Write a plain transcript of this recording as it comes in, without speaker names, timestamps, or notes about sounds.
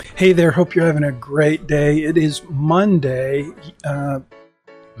Hey there, hope you're having a great day. It is Monday,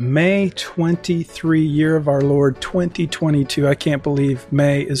 May 23, year of our Lord 2022. I can't believe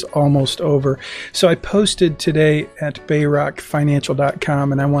May is almost over. So I posted today at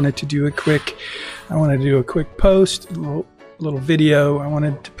bayrockfinancial.com, and I wanted to do a quick post, a little video. I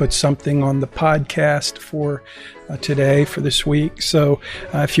wanted to put something on the podcast for today, for this week. So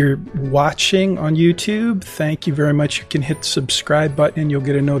if you're watching on YouTube, thank you very much. You can hit the subscribe button and you'll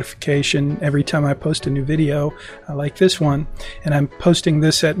get a notification every time I post a new video like this one. And I'm posting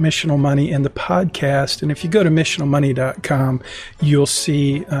this at Missional Money in the podcast. And if you go to missionalmoney.com, you'll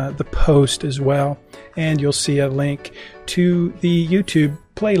see the post as well. And you'll see a link to the YouTube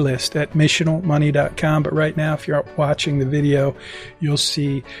playlist at missionalmoney.com. But right now, if you're watching the video, you'll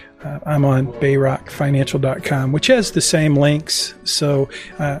see I'm on bayrockfinancial.com, which has the same links. So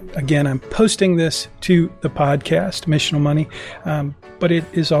again, I'm posting this to the podcast, Missional Money, but it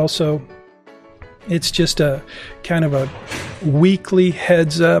is also, it's just a kind of a weekly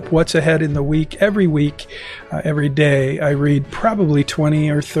heads up, what's ahead in the week. Every week, every day, I read probably 20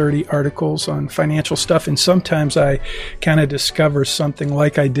 or 30 articles on financial stuff. And sometimes I kind of discover something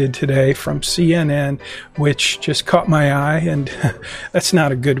like I did today from CNN, which just caught my eye. And that's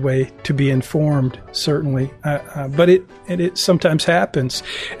not a good way to be informed, certainly. But it sometimes happens.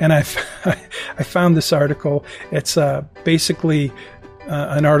 And I found this article. It's basically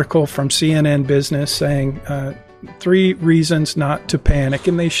an article from CNN Business saying 3 reasons not to panic.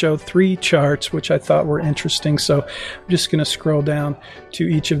 And they show 3 charts, which I thought were interesting. So I'm just going to scroll down to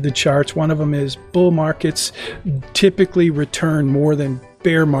each of the charts. One of them is bull markets typically return more than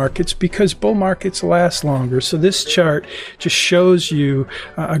bear markets because bull markets last longer. So this chart just shows you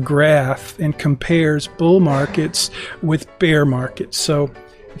a graph and compares bull markets with bear markets. So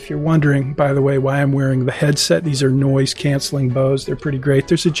if you're wondering, by the way, why I'm wearing the headset, these are noise-canceling Bose. They're pretty great.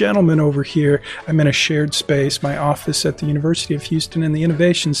 There's a gentleman over here. I'm in a shared space, my office at the University of Houston in the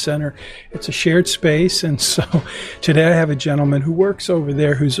Innovation Center. It's a shared space, and so today I have a gentleman who works over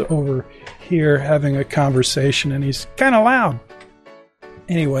there who's over here having a conversation, and he's kind of loud.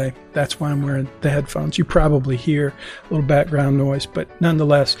 Anyway, that's why I'm wearing the headphones. You probably hear a little background noise, but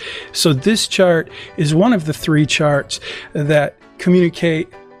nonetheless. So this chart is one of the 3 charts that communicate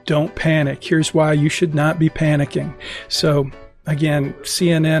don't panic. Here's why you should not be panicking. So again,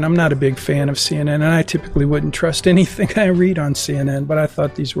 CNN, I'm not a big fan of CNN, and I typically wouldn't trust anything I read on CNN, but I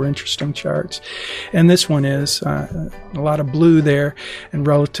thought these were interesting charts. And this one is a lot of blue there and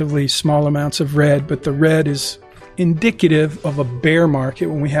relatively small amounts of red, but the red is indicative of a bear market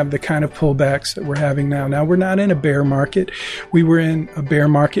when we have the kind of pullbacks that we're having now. Now, we're not in a bear market. We were in a bear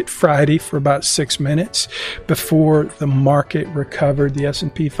market Friday for about 6 minutes before the market recovered, the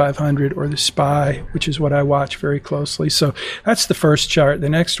S&P 500 or the SPY, which is what I watch very closely. So that's the first chart. The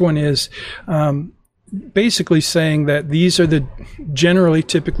next one is basically saying that these are the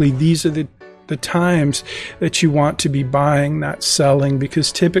times that you want to be buying, not selling,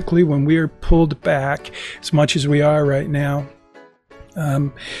 because typically when we are pulled back as much as we are right now,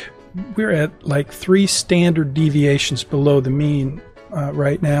 we're at like 3 standard deviations below the mean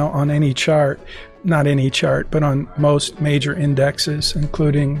right now on any chart. Not any chart, but on most major indexes,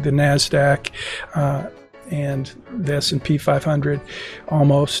 including the NASDAQ and the S&P 500,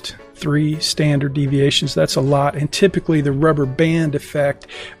 almost 3 standard deviations. That's a lot. And typically the rubber band effect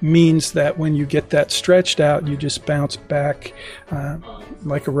means that when you get that stretched out, you just bounce back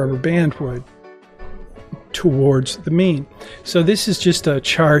like a rubber band would towards the mean. So this is just a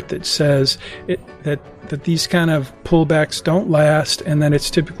chart that says that these kind of pullbacks don't last, and that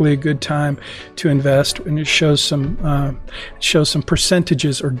it's typically a good time to invest. And it shows some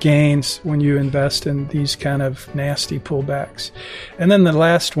percentages or gains when you invest in these kind of nasty pullbacks. And then the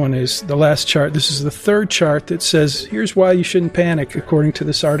last one is the last chart. This is the 3rd chart that says, here's why you shouldn't panic, according to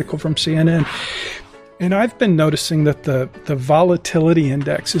this article from CNN. And I've been noticing that the volatility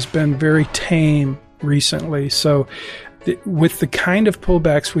index has been very tame recently. So with the kind of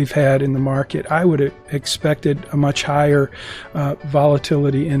pullbacks we've had in the market, I would have expected a much higher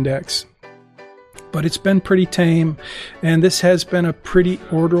volatility index. But it's been pretty tame, and this has been a pretty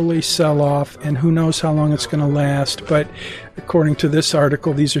orderly sell-off, and who knows how long it's going to last. But according to this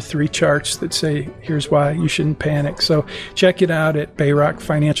article, these are 3 charts that say, here's why you shouldn't panic. So check it out at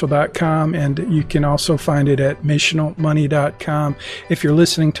bayrockfinancial.com, and you can also find it at missionalmoney.com. If you're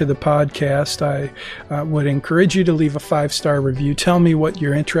listening to the podcast, I would encourage you to leave a 5-star review. Tell me what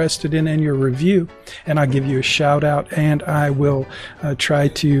you're interested in your review, and I'll give you a shout out, and I will try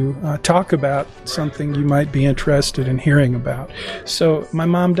to talk about something you might be interested in hearing about. So my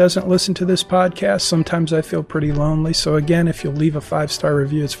mom doesn't listen to this podcast. Sometimes I feel pretty lonely. So again, can. If you'll leave a 5-star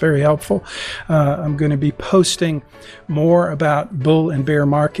review, it's very helpful. I'm going to be posting more about bull and bear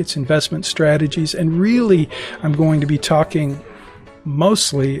markets, investment strategies, and really I'm going to be talking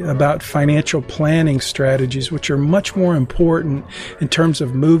mostly about financial planning strategies, which are much more important in terms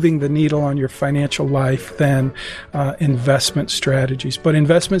of moving the needle on your financial life than investment strategies. But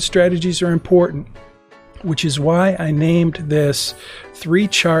investment strategies are important, which is why I named this 3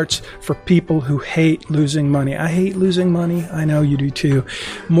 charts for people who hate losing money. I hate losing money. I know you do too.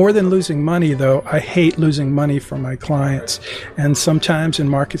 More than losing money, though, I hate losing money for my clients. And sometimes in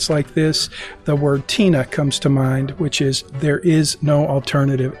markets like this, the word TINA comes to mind, which is there is no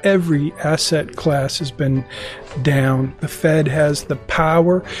alternative. Every asset class has been down. The Fed has the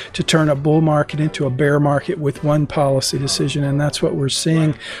power to turn a bull market into a bear market with one policy decision, and that's what we're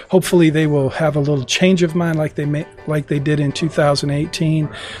seeing. Hopefully they will have a little change of mind like they did in 2018.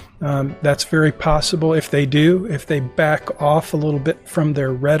 That's very possible. If they do, if they back off a little bit from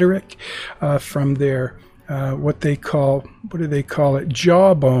their rhetoric, from their what do they call it?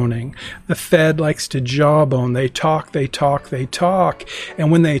 Jawboning. The Fed likes to jawbone. They talk.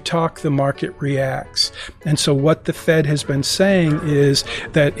 And when they talk, the market reacts. And so what the Fed has been saying is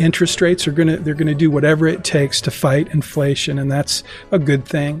that interest rates they're going to do whatever it takes to fight inflation. And that's a good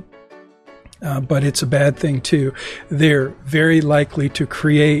thing. But it's a bad thing too. They're very likely to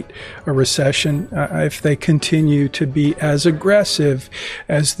create a recession if they continue to be as aggressive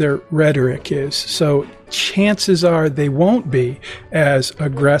as their rhetoric is. So chances are they won't be as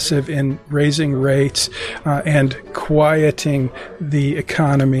aggressive in raising rates and quieting the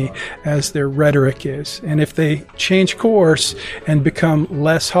economy as their rhetoric is. And if they change course and become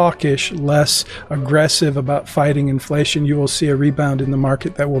less hawkish, less aggressive about fighting inflation, you will see a rebound in the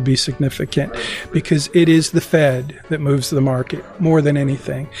market that will be significant, because it is the Fed that moves the market more than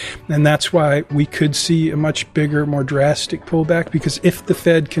anything. And that's why we could see a much bigger, more drastic pullback, because if the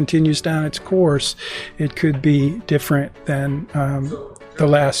Fed continues down its course, it could be different than the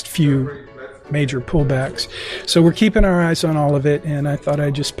last few major pullbacks. So we're keeping our eyes on all of it, and I thought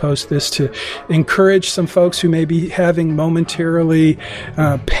I'd just post this to encourage some folks who may be having momentarily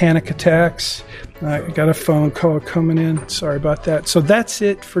panic attacks. I got a phone call coming in. Sorry about that. So that's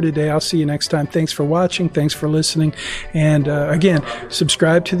it for today. I'll see you next time. Thanks for watching. Thanks for listening. And again,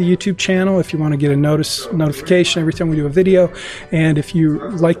 subscribe to the YouTube channel if you want to get a notification every time we do a video. And if you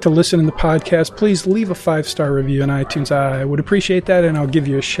like to listen to the podcast, please leave a 5-star review on iTunes. I would appreciate that, and I'll give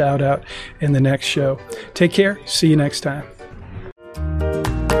you a shout out in the next show. Take care. See you next time.